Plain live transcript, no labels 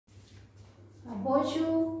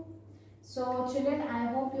Bonjour. So children, I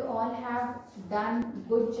hope you all have done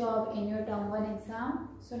good job in your term 1 exam.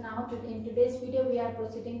 So now in today's video we are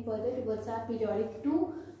proceeding further towards our periodic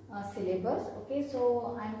 2 syllabus. Okay,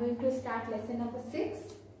 so I am going to start lesson number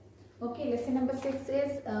 6. Okay, lesson number 6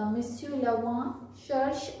 is Monsieur Lawan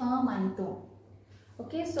cherche un manteau.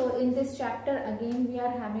 Okay, so in this chapter again we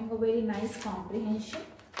are having a very nice comprehension.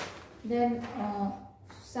 Then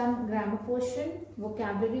some grammar portion,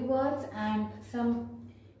 vocabulary words and some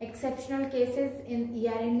exceptional cases in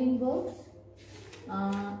ER ending verbs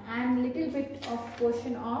and little bit of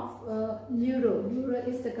portion of euro. Euro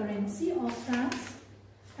is the currency of France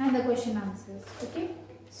and the question answers. Okay,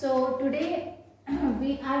 so today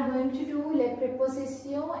we are going to do les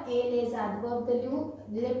prépositions et les adverbes de lieu.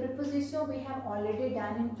 Les prépositions we have already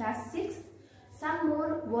done in class 6. Some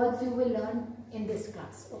more words you will learn in this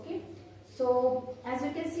class. Okay, so as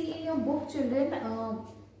you can see in your book, children,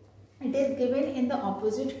 it is given in the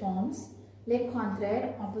opposite forms, like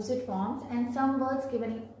contraire, opposite forms, and some words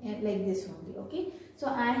given like this only. Okay, so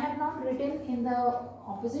I have not written in the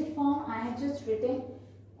opposite form. I have just written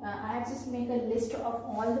I have just make a list of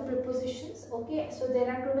all the prepositions. Okay, so there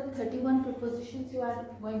are total 31 prepositions you are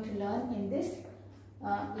going to learn in this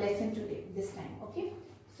lesson today, this time. Okay,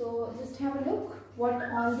 so just have a look what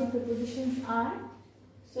all the prepositions are.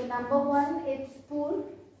 So number 1 is pour,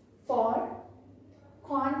 for,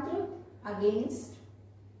 contre, against,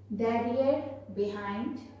 derrière,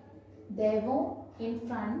 behind, devant, in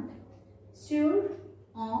front, sur,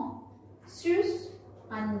 en, sus,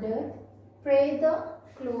 under, près de,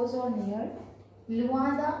 close or near,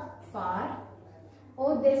 loin de, far,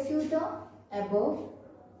 au-dessus de, above,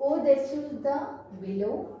 au-dessus de,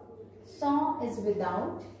 below, sans is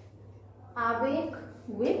without, avec,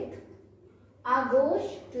 with, à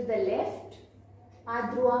gauche to the left,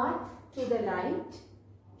 à droite to the right.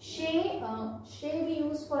 Chez we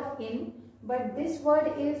use for in, but this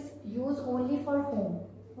word is used only for home.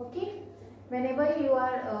 Okay, whenever you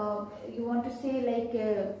are you want to say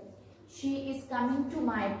like she is coming to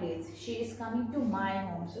my place, she is coming to my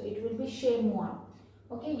home, so it will be chez moi.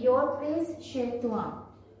 Okay, your place chez toi.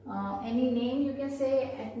 Any name you can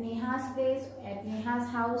say at Neha's place, at Neha's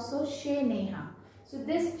house, so chez Neha. So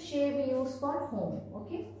this chez we use for home.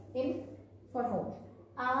 Okay, in for home.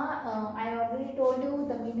 I already told you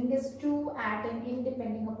the meaning is to, at and in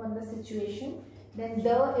depending upon the situation. Then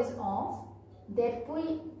the is of,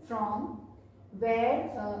 depuis from,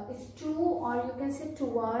 where is to, or you can say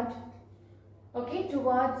toward. Okay,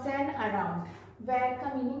 towards and around. Where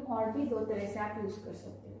का meaning और भी 2 तरह से आप use कर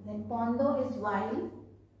सकते हो. Then pendant is while,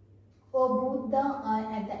 au bout de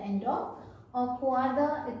at the end of, au coin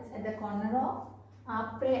de it's at the corner of,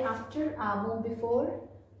 après after, avant before,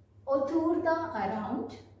 autour de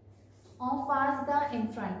around, en face de in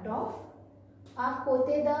front of, à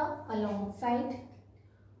côté de alongside,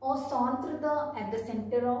 au centre de at the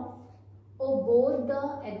center of, au bord de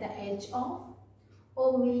at the edge of,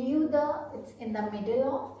 au milieu de it's in the middle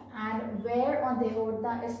of, and where on dehors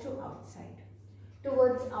de is to outside,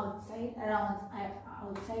 towards outside, around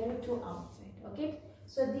outside or to outside. Okay,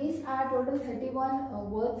 so these are total 31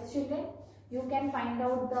 words, children. You can find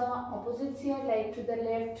out the opposites here, like to the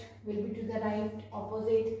left will be to the right,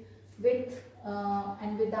 opposite, with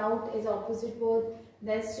and without is opposite word,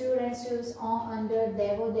 dessus and sus, en, under,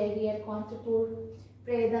 devant, derrière, contre, pour,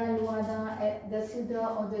 près de, loin de, dessus de,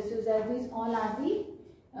 au-dessus de. These all are the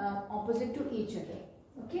opposite to each other.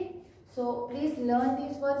 Okay, so please learn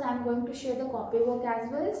these words. I am going to share the copywork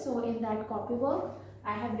as well. So in that copywork,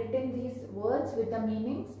 I have written these words with the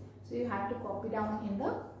meanings. So you have to copy down in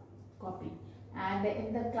the copy, and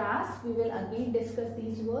in the class we will again discuss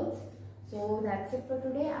these words. So that's it for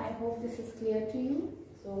today. I hope this is clear to you.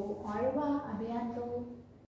 So au revoir, à bientôt.